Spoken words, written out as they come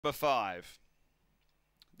Number 5.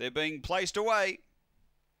 They're being placed away.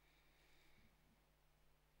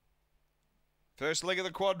 First leg of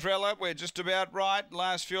the quadrella, we're just about right.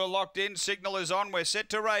 Last few are locked in. Signal is on. We're set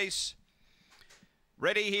to race.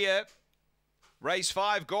 Ready here. Race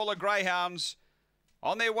 5, Gawler Greyhounds.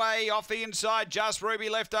 On their way, off the inside, Just Ruby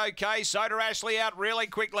left okay. Soda Ashley out really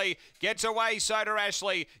quickly. Gets away, Soda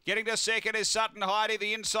Ashley. Getting to second is Sutton Heidi.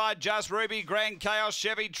 The inside, Just Ruby, Grand Chaos,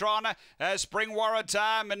 Chevy Tron, Spring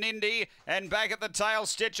Waratah, Menindi. And back at the tail,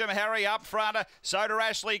 Stitchem Harry up front. Soda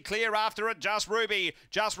Ashley clear after it, Just Ruby.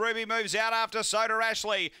 Just Ruby moves out after Soda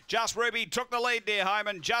Ashley. Just Ruby took the lead near home,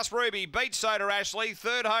 and Just Ruby beats Soda Ashley.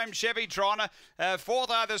 Third home, Chevy Tron. Fourth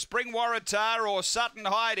either Spring Waratah or Sutton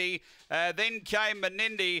Heidi. Then came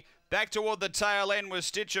Menindi. Back toward the tail end was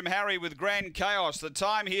Stitchem Harry with Grand Chaos. The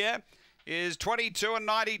time here is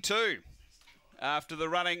 22:92 after the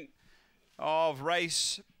running of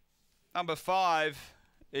race number 5.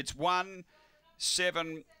 It's 1,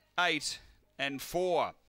 7, 8 and 4.